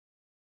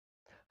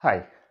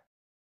Hi.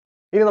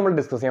 Here we will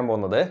discuss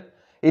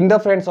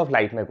interference of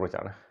light.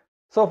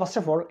 So first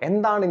of all, what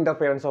is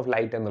interference of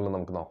light?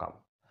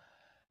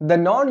 The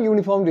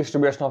non-uniform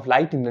distribution of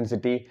light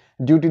intensity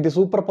due to the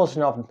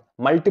superposition of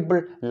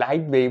multiple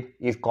light waves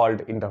is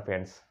called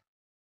interference.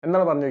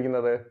 എന്താണ്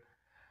പറഞ്ഞിരിക്കുന്നത്?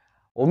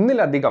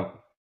 ഒന്നിലധികം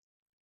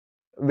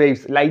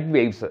waves, light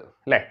waves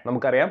അല്ലേ?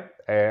 നമുക്കറിയാം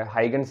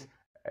Huygens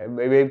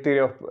wave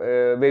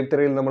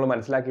തിയറിയിൽ നമ്മൾ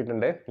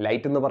മനസ്സിലാക്കിയിട്ടുണ്ട്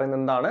light എന്ന്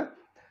പറയുന്നത് എന്താണ്?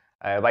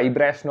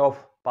 വൈബ്രേഷൻ ഓഫ്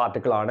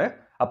പാർട്ടിക്കിൾ ആണ്.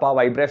 അപ്പോൾ ആ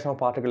വൈബ്രേഷൻ ഓഫ്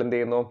പാർട്ടിക്കിൾ എന്ത്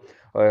ചെയ്യുന്നു?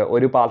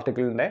 ഒരു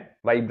പാർട്ടിക്കിളിന്റെ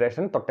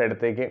വൈബ്രേഷൻ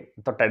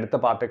തൊട്ടടുത്ത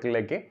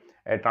പാർട്ടിക്കിളിലേക്ക്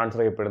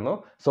ട്രാൻസ്ഫർ ചെയ്യപ്പെടുന്നു.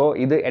 സോ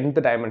ഇത് nth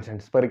ഡയമെൻഷൻ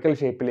സ്പെറിക്കൽ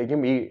ഷേപ്പിലേക്കും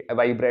ഈ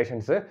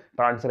വൈബ്രേഷൻസ്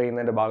ട്രാൻസ്ഫർ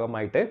ചെയ്യുന്നതിന്റെ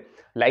ഭാഗമായിട്ട്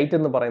ലൈറ്റ്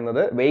എന്ന്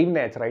പറയുന്നത് വേവ്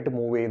നേച്ചറായിട്ട്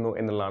മൂവ് ചെയ്യുന്നു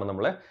എന്നുള്ളതാണ്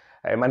നമ്മൾ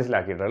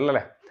മനസ്സിലാക്കിയിട്ടുള്ളത്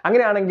അല്ലേ?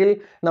 അങ്ങനെയാണെങ്കിൽ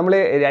നമ്മൾ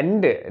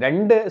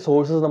രണ്ട്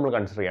സോഴ്സസ് നമ്മൾ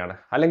കൺസിഡർ ചെയ്യാണ്,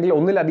 അല്ലെങ്കിൽ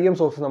ഒന്നിലധികം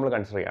സോഴ്സസ് നമ്മൾ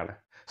കൺസിഡർ ചെയ്യാണ്.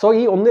 സോ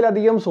ഈ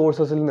ഒന്നിലധികം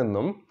സോഴ്സസിൽ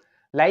നിന്നും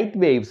ലൈറ്റ്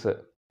വേവ്സ്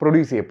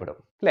പ്രൊഡ്യൂസ്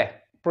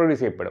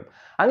ചെയ്യപ്പെടും.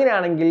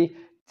 അങ്ങനെയാണെങ്കിൽ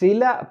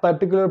ചില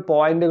പെർട്ടിക്കുലർ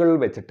പോയിന്റുകളിൽ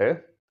വെച്ചിട്ട്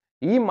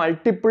ഈ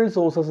മൾട്ടിപ്പിൾ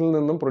സോഴ്സസിൽ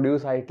നിന്നും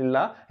പ്രൊഡ്യൂസ് ആയിട്ടുള്ള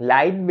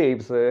ലൈറ്റ്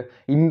വേവ്സ്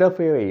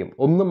ഇന്റർഫിയർ ചെയ്യും,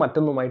 ഒന്നും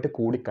മറ്റൊന്നുമായിട്ട്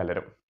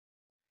കൂടിക്കലരും.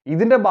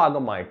 ഇതിന്റെ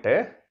ഭാഗമായിട്ട്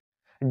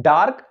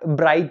ഡാർക്ക്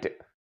ബ്രൈറ്റ്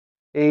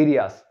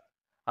ഏരിയാസ്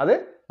അത്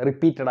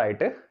റിപ്പീറ്റഡ്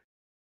ആയിട്ട്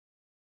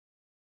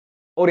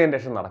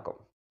ഓറിയന്റേഷൻ നടക്കും.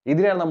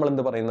 ഇതിനാണ് നമ്മൾ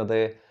എന്ത് പറയുന്നത്?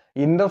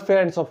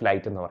 ഇന്റർഫിയറൻസ് ഓഫ്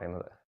ലൈറ്റ് എന്ന്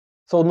പറയുന്നത്.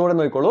 സോ ഒന്നുകൂടെ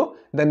നോക്കിക്കോളൂ,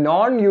 the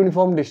non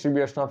uniform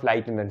distribution of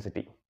light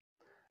intensity.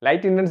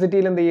 Light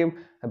ഇന്റൻസിറ്റിയിൽ എന്ത് ചെയ്യും?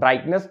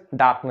 ബ്രൈറ്റ്നസ്,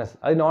 ഡാർക്ക്നെസ്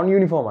അത് നോൺ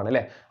യൂണിഫോം ആണ്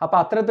അല്ലേ? അപ്പൊ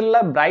അത്തരത്തിലുള്ള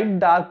ബ്രൈറ്റ്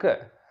ഡാർക്ക്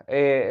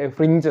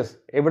ഫ്രിഞ്ചസ്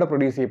എവിടെ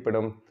പ്രൊഡ്യൂസ്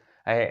ചെയ്യപ്പെടും,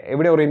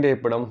 എവിടെ ഓറിയന്റ്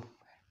ചെയ്യപ്പെടും?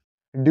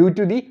 Due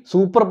to the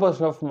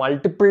superposition of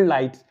multiple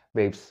light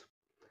waves.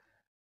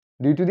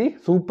 Due to the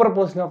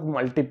superposition of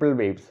multiple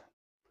waves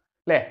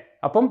അല്ലേ?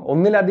 അപ്പം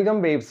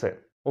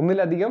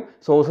ഒന്നിലധികം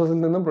സോഴ്സസിൽ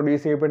നിന്നും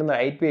പ്രൊഡ്യൂസ് ചെയ്യപ്പെടുന്ന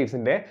ലൈറ്റ്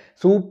വേവ്സിന്റെ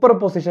സൂപ്പർ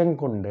പൊസിഷൻ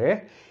കൊണ്ട്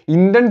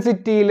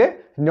ഇന്റൻസിറ്റിയിൽ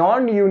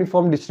നോൺ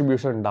യൂണിഫോം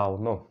ഡിസ്ട്രിബ്യൂഷൻ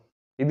ഉണ്ടാവുന്നു.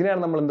 ഇതിനാണ്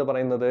നമ്മൾ എന്ത്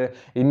പറയുന്നത്?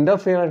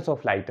 ഇന്റർഫിയറൻസ്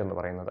ഓഫ് ലൈറ്റ് എന്ന്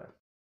പറയുന്നത്.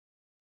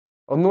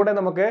 ഒന്നുകൂടെ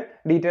നമുക്ക്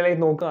ഡീറ്റെയിൽ ആയി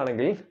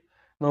നോക്കുകയാണെങ്കിൽ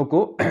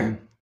നോക്കൂ,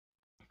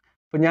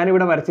 ഇപ്പൊ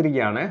ഞാനിവിടെ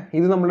വരച്ചിരിക്കുകയാണ്.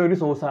 ഇത് നമ്മളൊരു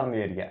സോഴ്സ് ആണെന്ന്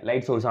വിചാരിക്കുക,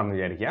 ലൈറ്റ് സോഴ്സ് ആണെന്ന്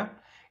വിചാരിക്കുക.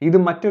 ഇത്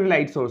മറ്റൊരു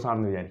ലൈറ്റ് സോഴ്സ്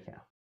ആണെന്ന് വിചാരിക്കുക.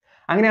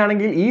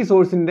 അങ്ങനെയാണെങ്കിൽ ഈ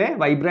സോഴ്സിന്റെ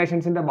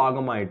വൈബ്രേഷൻസിന്റെ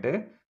ഭാഗമായിട്ട്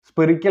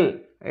സ്പെറിക്കൽ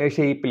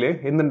ഷേപ്പിൽ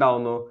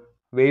എന്തുണ്ടാവുന്നു?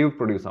 വേവ്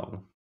പ്രൊഡ്യൂസ് ആവുന്നു.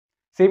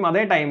 സെയിം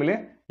അതേ ടൈമിൽ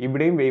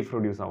ഇവിടെയും വേവ്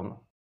പ്രൊഡ്യൂസ് ആവുന്നു.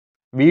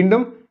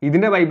 വീണ്ടും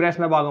ഇതിന്റെ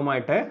വൈബ്രേഷന്റെ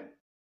ഭാഗമായിട്ട്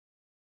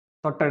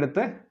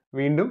തൊട്ടടുത്ത്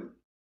വീണ്ടും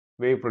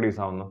വേവ് പ്രൊഡ്യൂസ്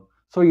ആവുന്നു.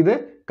 സോ ഇത്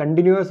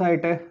കണ്ടിന്യൂസ്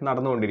ആയിട്ട്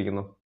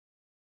നടന്നുകൊണ്ടിരിക്കുന്നു.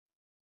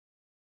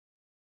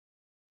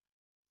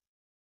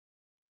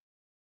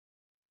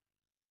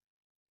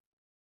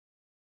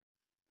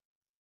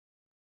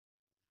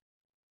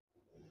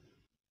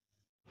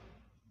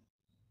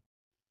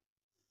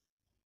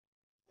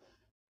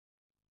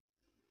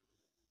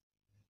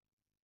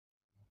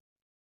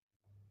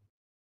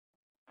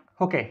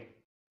 ഓക്കെ,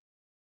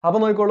 അപ്പൊ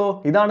നോക്കിക്കോളൂ,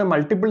 ഇതാണ്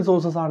മൾട്ടിപ്പിൾ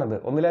സോഴ്സസ് ആണിത്,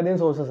 ഒന്നിലധികം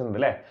സോഴ്സസ് ഉണ്ട്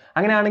അല്ലേ?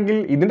 അങ്ങനെയാണെങ്കിൽ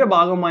ഇതിന്റെ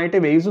ഭാഗമായിട്ട്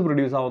വേവ്സ്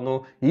പ്രൊഡ്യൂസ് ആവുന്നു,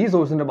 ഈ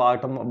സോഴ്സിന്റെ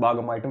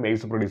ഭാഗമായിട്ടും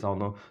വേവ്സ് പ്രൊഡ്യൂസ്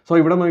ആവുന്നു. സോ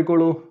ഇവിടെ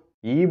നോക്കിക്കോളൂ,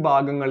 ഈ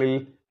ഭാഗങ്ങളിൽ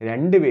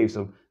രണ്ട്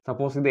വേവ്സും,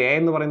 സപ്പോസ് ഇത് എ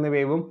എന്ന് പറയുന്ന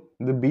വേവും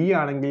ഇത് ബി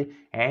ആണെങ്കിൽ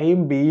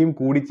എയും ബിയും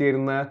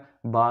കൂടിച്ചേരുന്ന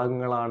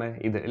ഭാഗങ്ങളാണ്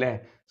ഇത് അല്ലേ?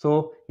 സോ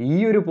ഈ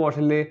ഒരു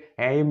പോർഷനിൽ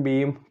എയും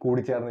ബിയും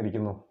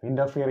കൂടിച്ചേർന്നിരിക്കുന്നു,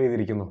 ഇന്റർഫിയർ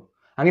ചെയ്തിരിക്കുന്നു.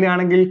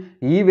 അങ്ങനെയാണെങ്കിൽ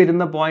ഈ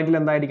വരുന്ന പോയിന്റിൽ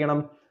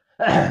എന്തായിരിക്കണം?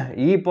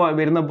 ഈ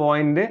വരുന്ന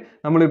പോയിന്റ്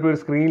നമ്മളിപ്പോൾ ഒരു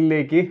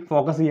സ്ക്രീനിലേക്ക്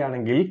ഫോക്കസ്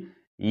ചെയ്യുകയാണെങ്കിൽ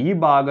ഈ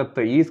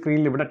ഭാഗത്ത്, ഈ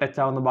സ്ക്രീനിൽ ഇവിടെ ടച്ച്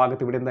ആവുന്ന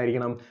ഭാഗത്ത് ഇവിടെ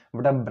എന്തായിരിക്കണം?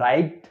 ഇവിടെ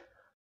ബ്രൈറ്റ്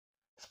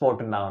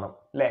സ്പോട്ട് ഉണ്ടാവണം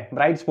അല്ലേ?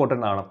 ബ്രൈറ്റ് സ്പോട്ട്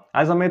ഉണ്ടാവണം.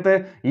 ആ സമയത്ത്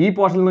ഈ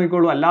പോർഷനിൽ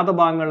നോക്കിക്കോളൂ, അല്ലാത്ത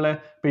ഭാഗങ്ങളിൽ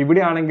ഇപ്പൊ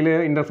ഇവിടെ ആണെങ്കിൽ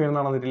ഇന്റർഫിയർ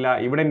നടന്നിട്ടില്ല,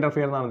 ഇവിടെ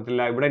ഇന്റർഫിയർ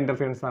നടന്നിട്ടില്ല, ഇവിടെ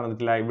ഇന്റർഫിയറൻസ്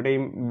നടന്നിട്ടില്ല,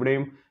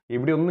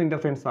 ഇവിടെ ഒന്നും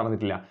ഇന്റർഫിയറൻസ്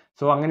നടന്നിട്ടില്ല.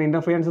 സോ അങ്ങനെ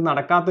ഇന്റർഫിയറൻസ്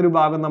നടക്കാത്തൊരു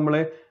ഭാഗം നമ്മൾ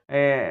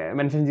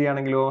മെൻഷൻ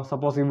ചെയ്യുകയാണെങ്കിലോ,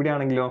 സപ്പോസ് ഇവിടെ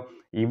ആണെങ്കിലോ,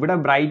 ഇവിടെ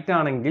ബ്രൈറ്റ്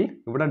ആണെങ്കിൽ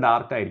ഇവിടെ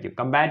ഡാർക്ക് ആയിരിക്കും,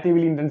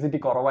 കമ്പാരിറ്റീവ്ലി ഇന്റൻസിറ്റി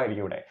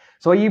കുറവായിരിക്കും ഇവിടെ.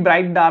 സോ ഈ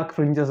ബ്രൈറ്റ് ഡാർക്ക്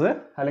ഫ്രിഞ്ചസ്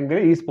അല്ലെങ്കിൽ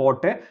ഈ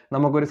സ്പോട്ട്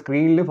നമുക്കൊരു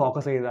സ്ക്രീനിൽ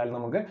ഫോക്കസ് ചെയ്താൽ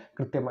നമുക്ക്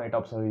കൃത്യമായിട്ട്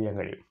ഒബ്സർവ് ചെയ്യാൻ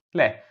കഴിയും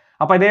അല്ലേ?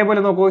 അപ്പൊ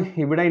ഇതേപോലെ നോക്കൂ,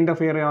 ഇവിടെ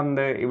ഇന്റർഫിയർ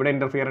ആവുന്നുണ്ട്, ഇവിടെ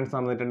ഇന്റർഫിയറൻസ്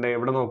നടന്നിട്ടുണ്ട്,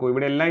 ഇവിടെ നോക്കൂ,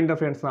 ഇവിടെ എല്ലാം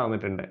ഇന്റർഫിയറൻസ്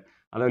നടന്നിട്ടുണ്ട്.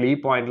 അതുപോലെ ഈ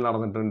പോയിന്റിൽ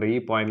നടന്നിട്ടുണ്ട്, ഈ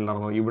പോയിന്റിൽ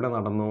നടന്നു, ഇവിടെ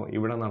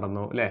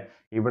നടന്നു അല്ലെ?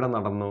 ഇവിടെ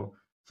നടന്നു.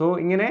 സോ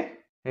ഇങ്ങനെ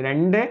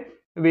രണ്ട്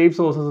വേവ്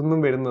സോഴ്സസ്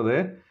ഒന്നും വരുന്നത്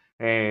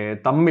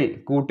തമ്മിൽ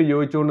കൂട്ടി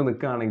യോജിച്ചുകൊണ്ട്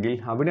നിൽക്കുകയാണെങ്കിൽ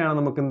അവിടെയാണ്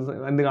നമുക്ക്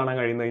എന്ത് കാണാൻ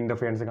കഴിയുന്നത്?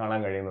 ഇന്റർഫിയറൻസ് കാണാൻ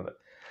കഴിയുന്നത്.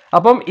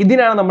 അപ്പം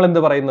ഇതിനാണ് നമ്മൾ എന്ത്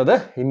പറയുന്നത്?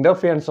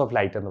 ഇന്റർഫിയറൻസ് ഓഫ്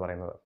ലൈറ്റ് എന്ന്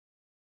പറയുന്നത്.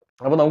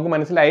 അപ്പൊ നമുക്ക്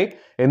മനസ്സിലായി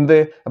എന്ത്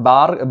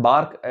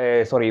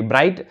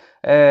ബ്രൈറ്റ്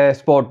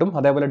സ്പോട്ടും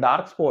അതേപോലെ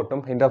ഡാർക്ക്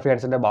സ്പോട്ടും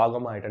ഇന്റർഫിയറൻസിന്റെ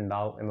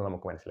ഭാഗമായിട്ടുണ്ടാവും എന്ന്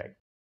നമുക്ക് മനസ്സിലായി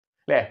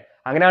അല്ലേ?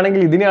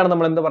 അങ്ങനെയാണെങ്കിൽ ഇതിനെയാണ്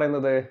നമ്മൾ എന്ത്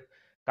പറയുന്നത്?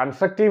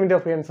 കൺസ്ട്രക്റ്റീവ്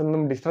ഇന്റർഫിയറൻസ്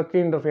എന്നും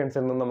ഡിസ്ട്രക്റ്റീവ് ഇന്റർഫിയറൻസ്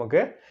എന്നും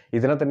നമുക്ക്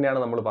ഇതിനെ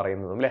തന്നെയാണ് നമ്മൾ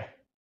പറയുന്നത് അല്ലേ?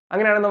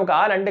 അങ്ങനെയാണെങ്കിൽ നമുക്ക്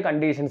ആ രണ്ട്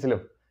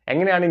കണ്ടീഷൻസിലും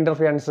എങ്ങനെയാണ്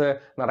ഇന്റർഫിയറൻസ്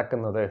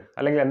നടക്കുന്നത്,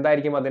 അല്ലെങ്കിൽ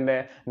എന്തായിരിക്കും അതിന്റെ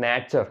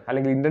നാച്ചർ,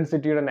 അല്ലെങ്കിൽ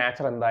ഇന്റൻസിറ്റിയുടെ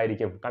നാച്ചർ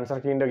എന്തായിരിക്കും,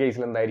 കൺസ്ട്രക്റ്റീവിന്റെ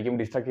കേസിൽ എന്തായിരിക്കും,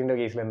 ഡിസ്ട്രക്റ്റീവിന്റെ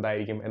കേസിൽ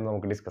എന്തായിരിക്കും എന്ന്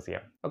നമുക്ക് ഡിസ്കസ്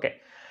ചെയ്യാം. ഓക്കെ,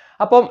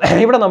 അപ്പം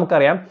ഇവിടെ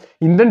നമുക്കറിയാം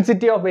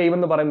ഇന്റൻസിറ്റി ഓഫ് വേവ്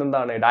എന്ന് പറയുന്നത്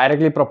എന്താണ്?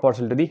 Directly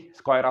proportional to the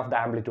square of the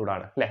amplitude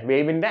ആണ് അല്ലെ.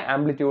 വേവിന്റെ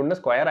ആംപ്ലിറ്റ്യൂഡിന്റെ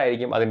സ്ക്വയർ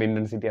ആയിരിക്കും അതിന്റെ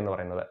ഇന്റൻസിറ്റി എന്ന്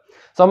പറയുന്നത്.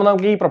 സോ അപ്പോൾ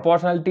നമുക്ക് ഈ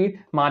പ്രൊപ്പോർഷണാലിറ്റി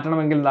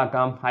മാറ്റണമെങ്കിൽ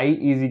എന്താക്കാം? I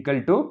ഈസ്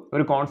ഈക്വൽ ടു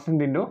ഒരു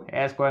കോൺസ്റ്റന്റ് ഇൻറ്റു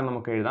എ സ്ക്വയർ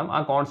നമുക്ക് എഴുതാം.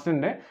 ആ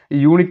കോൺസ്റ്റന്റ്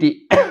യൂണിറ്റി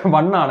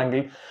 1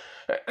 ആണെങ്കിൽ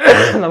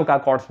നമുക്ക് ആ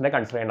കോൺസ്റ്റന്റ്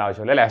കൺസിഡർ ചെയ്യേണ്ട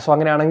ആവശ്യമില്ല അല്ലേ. സോ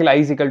അങ്ങനെയാണെങ്കിൽ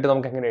I ഈസ് ഈക്വൽ ടു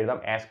നമുക്ക് എങ്ങനെ എഴുതാം?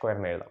 എ സ്ക്വയർ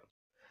എന്ന് എഴുതാം.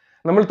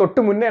 നമ്മൾ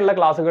തൊട്ട് മുന്നേ ഉള്ള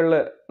ക്ലാസ്സുകളിൽ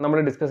നമ്മൾ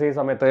ഡിസ്കസ് ചെയ്യുന്ന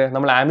സമയത്ത്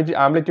നമ്മൾ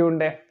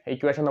ആംപ്ലിറ്റ്യൂഡിന്റെ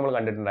ഇക്വേഷൻ നമ്മൾ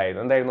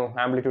കണ്ടിട്ടുണ്ടായിരുന്നു. എന്തായിരുന്നു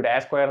ആംപ്ലിറ്റ്യൂഡ്? എ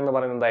സ്ക്വയർ എന്ന്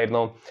പറയുന്നത്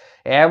എന്തായിരുന്നു?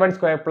 A1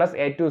 square plus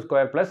A2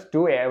 square plus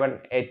 2A1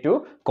 A2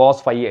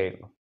 cos phi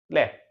ആയിരുന്നു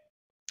അല്ലേ.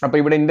 അപ്പോൾ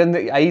ഇവിടെ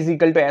I is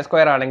equal to A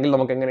square ആണെങ്കിൽ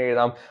നമുക്ക് എങ്ങനെ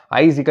എഴുതാം?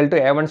 I is equal to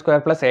A1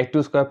 square plus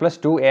A2 square plus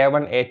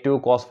 2A1 A2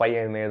 cos phi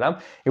എന്ന് എഴുതാം.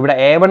 ഇവിടെ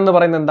A1 എന്ന്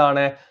പറയുന്നത്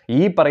എന്താണ്?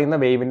 ഈ പറയുന്ന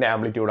വേവിന്റെ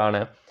ആംപ്ലിറ്റ്യൂഡ്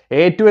ആണ്.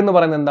 A2 എന്ന്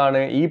പറയുന്നത്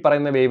എന്താണ്? ഈ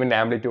പറയുന്ന വേവിന്റെ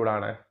ആംപ്ലിറ്റ്യൂഡ്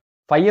ആണ്.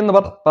 ഫൈ എന്ന്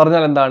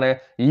പറഞ്ഞാൽ എന്താണ്?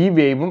 ഈ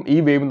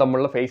വേവും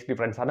തമ്മിലുള്ള ഫേസ്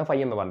ഡിഫറൻസ് ആണ് ഫൈ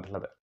എന്ന്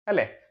പറഞ്ഞിട്ടുള്ളത്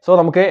അല്ലേ. സോ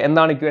നമുക്ക്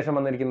എന്താണ് ഇക്വേഷൻ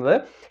വന്നിരിക്കുന്നത്?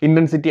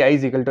 Intensity I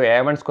is equal to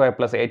A1 square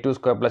plus A2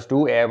 square plus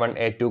 2A1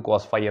 A2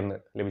 cos phi എന്ന്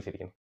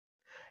ലഭിച്ചിരിക്കുന്നു.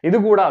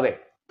 ഇതുകൂടാതെ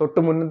തൊട്ട്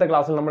മുന്നത്തെ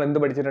ക്ലാസ്സിൽ നമ്മൾ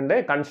എന്ത് പഠിച്ചിട്ടുണ്ട്?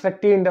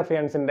 കൺസ്ട്രക്റ്റീവ്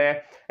ഇന്റർഫിയറൻസിന്റെ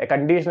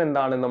കണ്ടീഷൻ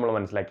എന്താണെന്ന് നമ്മൾ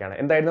മനസ്സിലാക്കിയാണ്.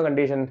 എന്തായിരുന്നു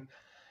condition?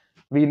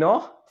 We know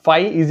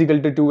phi is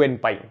equal to 2n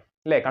pi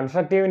അല്ലേ.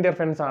 കൺസ്ട്രക്റ്റീവ്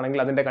ഇന്റർഫിയറൻസ് ആണെങ്കിൽ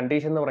അതിന്റെ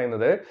കണ്ടീഷൻ എന്ന്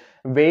പറയുന്നത്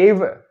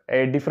വേവ്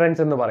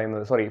ഡിഫറൻസ് എന്ന്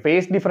പറയുന്നത്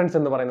ഫേസ് ഡിഫറൻസ്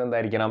എന്ന് പറയുന്നത്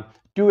എന്തായിരിക്കണം?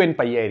 2n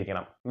പൈ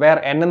ആയിരിക്കണം. വേർ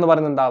n എന്ന്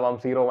പറയുന്നത് എന്താവാം?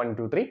 0, 1,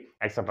 2, 3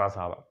 എക്സെട്രാസ്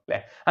ആവാം അല്ലേ.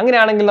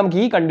 അങ്ങനെയാണെങ്കിൽ നമുക്ക്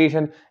ഈ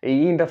കണ്ടീഷൻ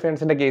ഈ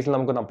ഇന്റർഫിയറൻസിന്റെ കേസിൽ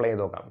നമുക്ക് അപ്ലൈ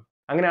ചെയ്ത് നോക്കാം.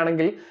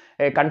 അങ്ങനെയാണെങ്കിൽ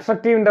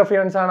കൺസ്ട്രക്റ്റീവ്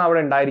ഇന്റർഫിയറൻസ് ആണ്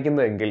അവിടെ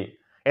ഉണ്ടായിരിക്കുന്നതെങ്കിൽ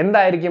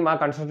എന്തായിരിക്കും ആ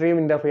കൺസ്ട്രക്റ്റീവ്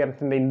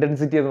ഇന്റർഫിയറൻസിന്റെ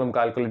ഇന്റൻസിറ്റി എന്ന് നമുക്ക്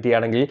കാൽക്കുലേറ്റ്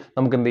ചെയ്യുകയാണെങ്കിൽ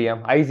നമുക്ക് എന്ത് ചെയ്യാം?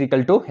 I is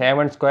equal to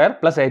A1 square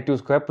plus A2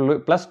 square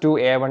plus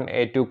 2A1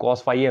 A2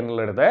 cos phi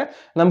എന്നുള്ളത്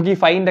നമുക്ക് ഈ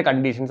ഫൈന്റെ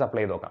കണ്ടീഷൻസ്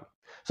അപ്ലൈ ചെയ്ത് നോക്കാം.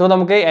 സോ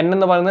നമുക്ക് n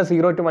എന്ന് പറയുന്നത്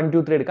 0 to 1,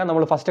 2, 3 എടുക്കാം.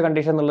 നമ്മൾ ഫസ്റ്റ്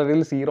കണ്ടീഷൻ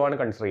എന്നുള്ളതിൽ 0 ആണ്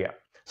കൺസിഡർ ചെയ്യുക.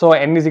 So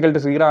n is equal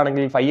to 0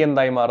 ആണെങ്കിൽ ഫൈ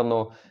എന്തായി മാറുന്നു?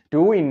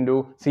 2 into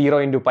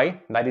 0 into pi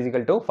that is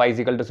equal to 5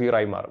 equal to 0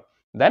 ആയി മാറും.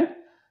 Then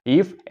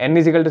if n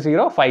is equal to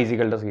 0, phi is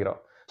equal to 0.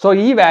 So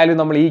ഈ വാല്യൂ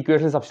നമ്മൾ ഈ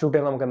ഇക്വേഷൻ സബ്സ്റ്റിറ്റ്യൂട്ട്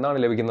ചെയ്താൽ നമുക്ക് എന്താണ്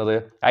ലഭിക്കുന്നത്?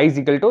 I is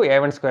equal to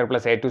A1 square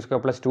plus A2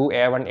 square plus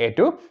 2A1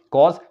 A2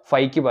 cos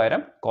ഫൈക്ക്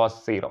പകരം കോസ്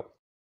 0.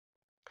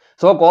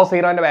 സോ കോസ്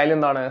 0ന്റെ വാല്യൂ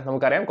എന്താണ്?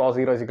 നമുക്കറിയാം കോസ്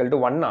 0 ഈസ് ഈക്വൽ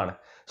ടു 1 ആണ്.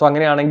 സോ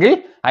അങ്ങനെയാണെങ്കിൽ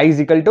I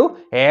is equal to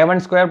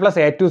A1 square plus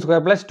A2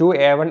 square plus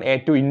 2A1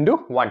 A2 into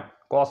 1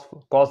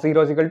 cos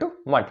 0 is equal to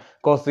 1.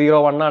 Cos 0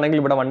 1 ആണെങ്കിൽ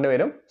ഇവിടെ 1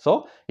 വരും. So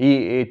ഈ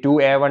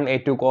 2A1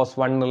 A2 cos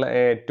 1 എന്നുള്ള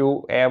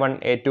 2A1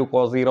 A2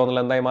 cos 0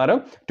 എന്നുള്ള എന്തായി മാറും?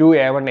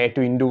 2A1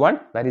 A2 into 1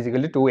 that is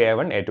equal to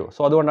 2A1 A2.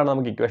 So അതുകൊണ്ടാണ്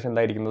നമുക്ക് ഇക്വേഷൻ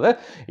എന്തായിരിക്കുന്നത്?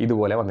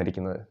 ഇതുപോലെ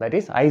വന്നിരിക്കുന്നത്. That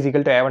is I is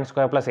equal to A1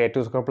 square plus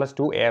A2 square plus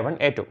 2A1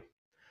 A2.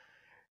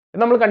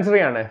 നമ്മൾ consider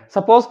ചെയ്യാണ്.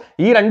 സപ്പോസ്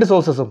ഈ രണ്ട്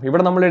സോഴ്സസും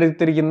ഇവിടെ നമ്മൾ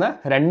എടുത്തിരിക്കുന്ന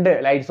രണ്ട്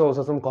ലൈറ്റ്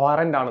സോഴ്സസും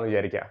കോഹറന്റ് ആണെന്ന്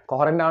വിചാരിക്കുക.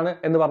 കോഹറന്റ് ആണ്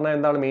എന്ന് പറഞ്ഞാൽ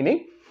എന്താണ്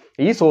മീനിങ്?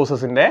 ഈ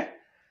സോഴ്സസിന്റെ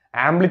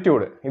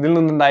ആംപ്ലിറ്റ്യൂഡ്, ഇതിൽ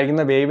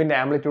നിന്നുണ്ടായിരിക്കുന്ന വേവിന്റെ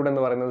ആംപ്ലിറ്റ്യൂഡ്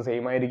എന്ന് പറയുന്നത്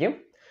സെയിം ആയിരിക്കും.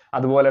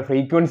 അതുപോലെ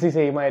ഫ്രീക്വൻസി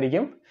സെയിം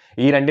ആയിരിക്കും.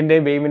 ഈ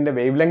രണ്ടിന്റെയും വേവിന്റെ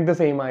വേവ് ലെങ്ത്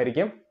സെയിം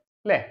ആയിരിക്കും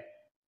അല്ലേ.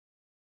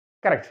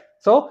 കറക്റ്റ്.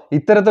 സോ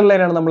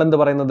ഇത്തരത്തിലുള്ളതിനാണ് നമ്മൾ എന്ത്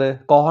പറയുന്നത്?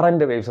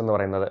 കോഹറന്റ് വേവ്സ് എന്ന്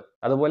പറയുന്നത്.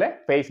 അതുപോലെ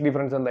ഫേസ്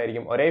ഡിഫറൻസ്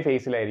എന്തായിരിക്കും? ഒരേ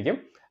ഫേസിലായിരിക്കും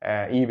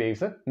ഈ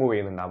വേവ്സ് മൂവ്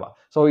ചെയ്യുന്നുണ്ടാവുക.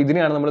 സോ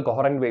ഇതിനെയാണ് നമ്മൾ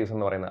കോഹറന്റ് വേവ്സ്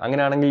എന്ന് പറയുന്നത്.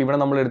 അങ്ങനെയാണെങ്കിൽ ഇവിടെ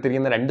നമ്മൾ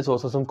എടുത്തിരിക്കുന്ന രണ്ട്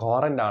സോഴ്സസും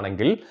കോഹറന്റ്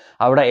ആണെങ്കിൽ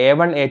അവിടെ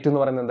A1 A2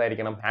 എന്ന് പറയുന്നത്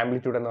എന്തായിരിക്കണം?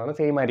 ആംപ്ലിറ്റ്യൂഡ് എന്ന് പറയുന്നത്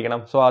സെയിം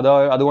ആയിരിക്കണം. സോ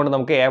അതുകൊണ്ട്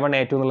നമുക്ക് A1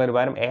 A2 എന്നുള്ളതിന്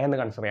പകരം A എന്ന്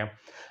കൺസിഡർ ചെയ്യാം.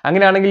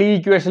 അങ്ങനെയാണെങ്കിൽ ഈ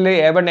ഇക്വേഷനിൽ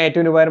A1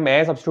 A2ന് പകരം A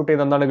സബ്സ്റ്റിറ്റ്യൂട്ട്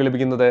ചെയ്ത് എന്താണ്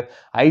ലഭിക്കുന്നത്?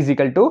 I is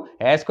equal to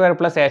A square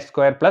plus A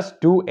square plus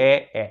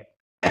 2AA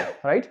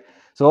right.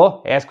 So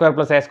A square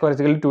plus A square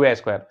is equal to 2A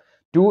square.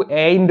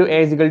 2A into A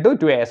is equal to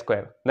 2A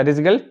square. That is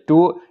equal to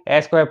 2A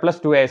square plus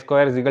 2A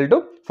square is equal to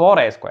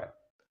 4A square.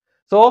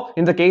 So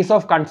in the case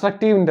of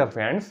constructive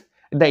interference,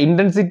 the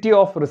intensity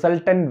of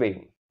resultant wave,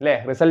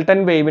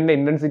 resultant wave in the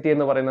intensity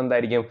എന്ന് പറയുന്നത്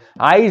എന്തായിരിക്കും?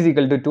 I is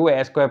equal to 2A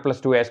square plus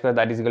 2A square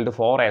that is equal to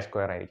 4A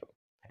square ആയിരിക്കും.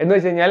 എന്ന്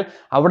വെച്ച് കഴിഞ്ഞാൽ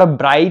അവിടെ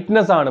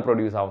brightness ആണ്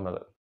produce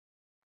ആവുന്നത്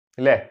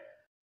അല്ലേ.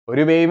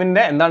 ഒരു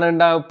വേവിന്റെ എന്താണ്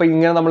ഇപ്പൊ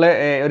ഇങ്ങനെ നമ്മൾ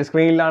ഒരു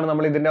സ്ക്രീനിലാണ്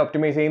നമ്മൾ ഇതിന്റെ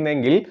ഒപ്റ്റിമൈസ്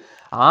ചെയ്യുന്നതെങ്കിൽ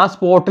ആ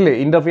സ്പോട്ടിൽ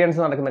ഇന്റർഫിയൻസ്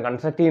നടക്കുന്ന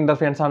കൺസ്ട്രക്റ്റീവ്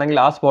ഇന്റർഫിയൻസ് ആണെങ്കിൽ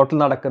ആ സ്പോട്ടിൽ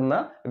നടക്കുന്ന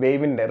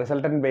വേവിന്റെ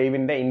റിസൾട്ടന്റ്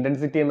വേവിന്റെ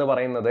ഇന്റൻസിറ്റി എന്ന്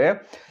പറയുന്നത്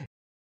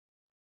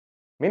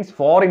മീൻസ്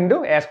 4 into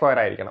A square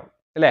ആയിരിക്കണം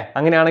അല്ലേ.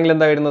 അങ്ങനെയാണെങ്കിൽ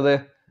എന്താ വരുന്നത്?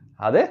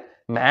 അത്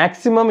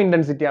മാക്സിമം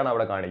ഇന്റൻസിറ്റി ആണ്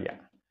അവിടെ കാണിക്കുക.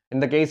 In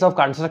the case of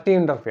constructive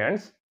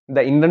ഇന്റർഫിയൻസ്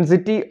the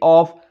intensity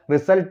of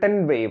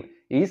resultant wave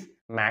is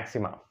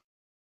maximum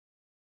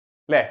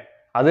അല്ലേ.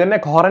 അത് തന്നെ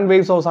കോഹറന്റ്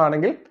വേവ് സോഴ്സ്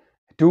ആണെങ്കിൽ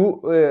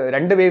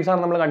രണ്ട് വേവ്സ് ആണ്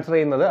നമ്മൾ കൺസിഡർ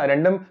ചെയ്യുന്നത്.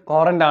 രണ്ടും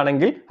കോഹറന്റ്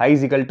ആണെങ്കിൽ I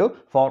is equal to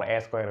 4A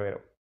square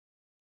വരും.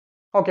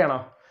 ഓക്കെ ആണോ?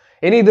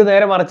 ഇനി ഇത്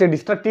നേരെ മറിച്ച്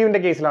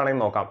ഡിസ്ട്രക്റ്റീവിന്റെ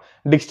കേസിലാണെങ്കിൽ നോക്കാം.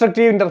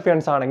 ഡിസ്ട്രക്റ്റീവ്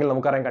ഇന്റർഫിയൻസ് ആണെങ്കിൽ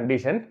നമുക്കറിയാം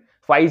condition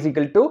phi is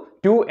equal to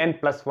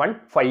 2n+1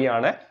 phi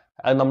ആണ്.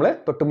 അത് നമ്മൾ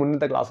തൊട്ട്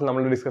മുന്നത്തെ ക്ലാസ്സിൽ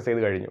നമ്മൾ ഡിസ്കസ് ചെയ്ത്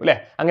കഴിഞ്ഞു അല്ലേ.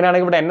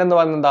 അങ്ങനെയാണെങ്കിൽ ഇവിടെ n എന്ന്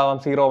പറയുന്നത് എന്താവാം?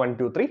 0, 1,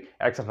 2, 3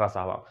 എക്സെട്രാസ്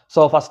ആവാം.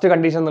 സോ ഫസ്റ്റ്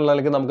കണ്ടീഷൻ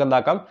എന്നുള്ളതിലേക്ക് നമുക്ക്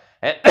എന്താക്കാം?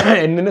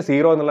 n-ന്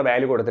 0 എന്നുള്ള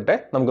വാല്യൂ കൊടുത്തിട്ട്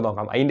നമുക്ക്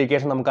നോക്കാം. അതിന്റെ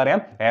ഇക്വേഷൻ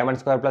നമുക്കറിയാം A1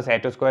 square plus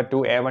A2 square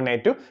 2A1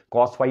 A2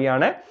 cos phi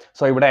ആണ്.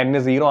 സോ ഇവിടെ n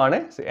 0 ആണ്.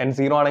 n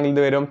 0 ആണെങ്കിൽ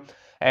ഇത് വരും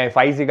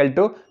phi is equal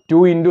to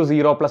 2 into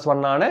 0 plus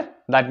 1 ആണ്.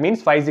 That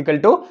means phi is equal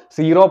to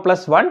 0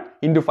 plus 1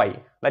 into 5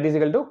 that is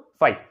equal to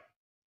 5.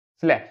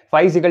 അല്ലേ?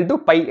 phi is equal to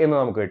pi എന്ന്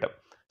നമുക്ക് കിട്ടും.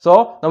 സോ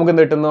നമുക്ക്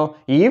എന്ത് കിട്ടുന്നു?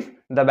 if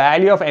the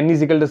value of n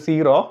is equal to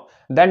 0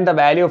 then the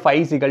value of phi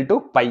is equal to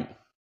pi.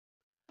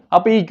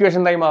 അപ്പോൾ ഈ equation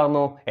എന്തായി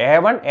മാറുന്നു?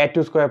 a1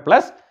 a2 square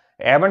plus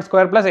a1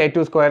 square plus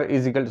a2 square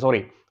is equal to,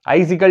 sorry, I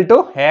is equal to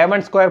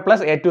a1 square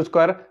plus a2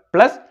 square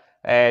plus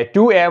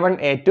 2a1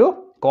 a2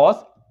 cos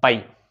pi.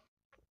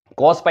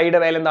 cos pi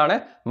യുടെ value എന്താണ്?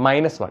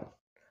 -1.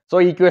 So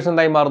equation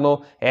എന്തായി മാറുന്നു?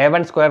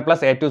 a1 square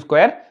plus a2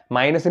 square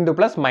minus into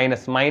plus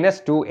minus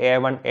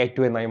 2a1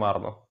 a2 എന്നായി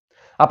മാറുന്നു.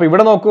 അപ്പോൾ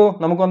ഇവിടെ നോക്കൂ,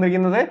 നമുക്ക്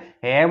വന്നിരിക്കുന്നത്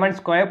a1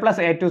 square plus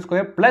a2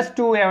 square plus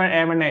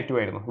 2a1 a2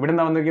 ആയിരുന്നു. ഇവിടെ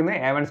എന്താ വന്നിരിക്കുന്നത്?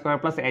 a1 square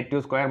plus a2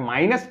 square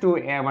minus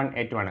 2a1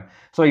 a2 ആണ്.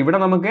 സോ ഇവിടെ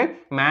നമുക്ക്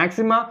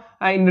മാക്സിമ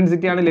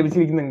ഇന്റൻസിറ്റി ആണ്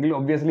ലഭിച്ചിരിക്കുന്നതെങ്കിൽ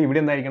ഒബ്വിയസ്ലി ഇവിടെ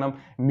എന്തായിരിക്കണം?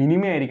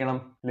 മിനിമം ആയിരിക്കണം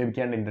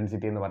ലഭിക്കേണ്ട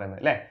ഇന്റൻസിറ്റി എന്ന്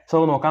പറയുന്നത്, അല്ലേ?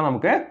 സോ നോക്കാം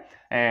നമുക്ക്.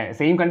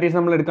 സെയിം കണ്ടീഷൻ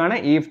നമ്മൾ എടുക്കുകയാണ്.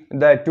 If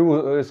the two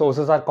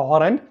sources are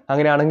coherent,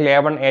 അങ്ങനെയാണെങ്കിൽ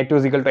a1 a2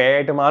 is equal to a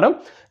ആയിട്ട് മാറും.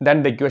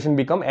 Then the equation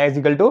become a is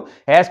equal to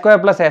a square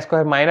plus a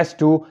square minus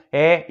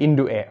 2a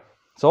into a.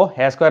 So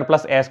a square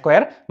plus a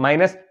square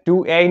minus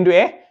 2a into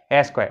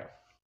a square.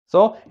 So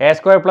a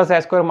square plus a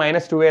square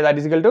minus 2a, that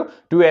is equal to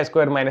 2a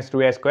square minus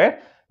 2a square,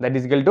 that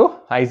is equal to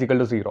I is equal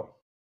to 0.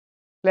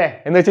 അല്ലേ?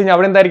 എന്ന് വെച്ച് കഴിഞ്ഞാൽ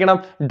അവിടെ എന്തായിരിക്കണം?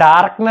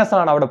 Darkness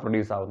ആണ് അവിടെ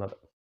produce ആവുന്നത്.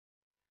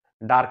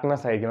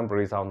 Darkness ആയിരിക്കണം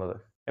പ്രൊഡ്യൂസ് ആവുന്നത്.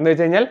 എന്ന്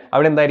വെച്ച് കഴിഞ്ഞാൽ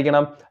അവിടെ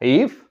എന്തായിരിക്കണം?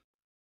 if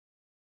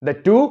the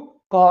two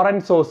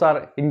current sources are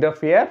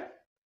interfere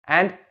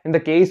and in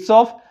the case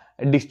of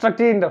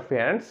destructive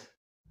interference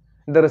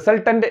the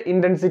resultant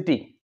intensity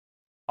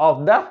of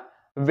the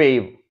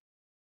wave,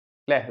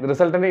 the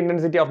resultant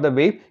intensity of the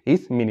wave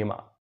is minima.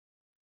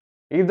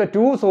 If the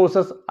two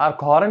sources are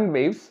current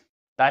waves,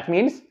 that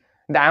means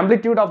the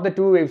amplitude of the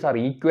two waves are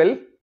equal,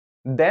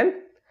 then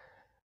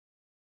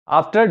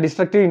after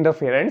destructive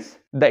interference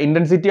the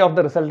intensity of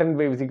the resultant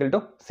wave is equal to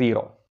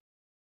 0.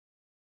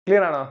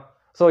 Clear ആണോ?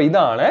 So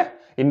ഇതാണ്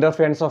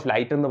interference of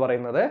light എന്ന്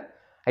പറയുന്നത്.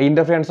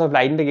 Interference of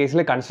ലൈറ്റിന്റെ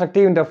കേസിൽ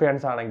constructive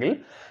interference ആണെങ്കിൽ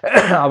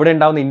അവിടെ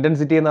ഉണ്ടാകുന്ന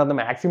intensity എന്ന് പറയുന്നത്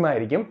മാക്സിമം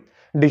ആയിരിക്കും.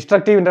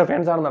 ഡിസ്ട്രക്റ്റീവ്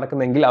ഇന്റർഫിയറൻസ് ആണ്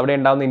നടക്കുന്നതെങ്കിൽ അവിടെ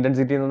ഉണ്ടാകുന്ന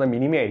ഇന്റൻസിറ്റി എന്ന് പറയുന്നത്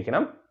മിനിമം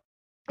ആയിരിക്കണം.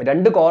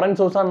 രണ്ട് കോറന്റ്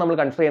സോഴ്സ് ആണ് നമ്മൾ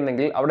കൺസിഡർ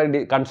ചെയ്യുന്നതെങ്കിൽ അവിടെ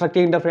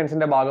കൺസ്ട്രക്റ്റീവ്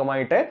ഇന്റർഫിയറൻസിന്റെ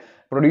ഭാഗമായിട്ട്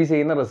പ്രൊഡ്യൂസ്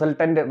ചെയ്യുന്ന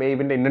റിസൾട്ടന്റ്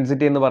വേവിന്റെ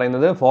ഇന്റൻസിറ്റി എന്ന്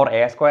പറയുന്നത്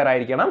 4a²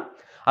 ആയിരിക്കണം.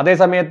 അതേ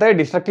സമയത്ത്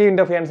ഡിസ്ട്രക്റ്റീവ്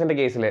ഇന്റർഫിയറൻസിന്റെ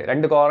കേസിൽ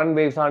രണ്ട് കോറന്റ്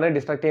വേവ്സ് ആണ്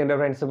ഡിസ്ട്രക്റ്റീവ്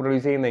ഇന്റർഫിയറൻസ്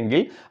പ്രൊഡ്യൂസ്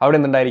ചെയ്യുന്നതെങ്കിൽ അവിടെ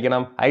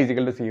എന്തുണ്ടായിരിക്കണം? I is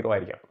equal to 0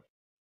 ആയിരിക്കണം.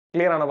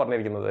 ക്ലിയർ ആണോ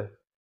പറഞ്ഞിരിക്കുന്നത്?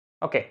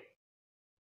 ഓക്കെ.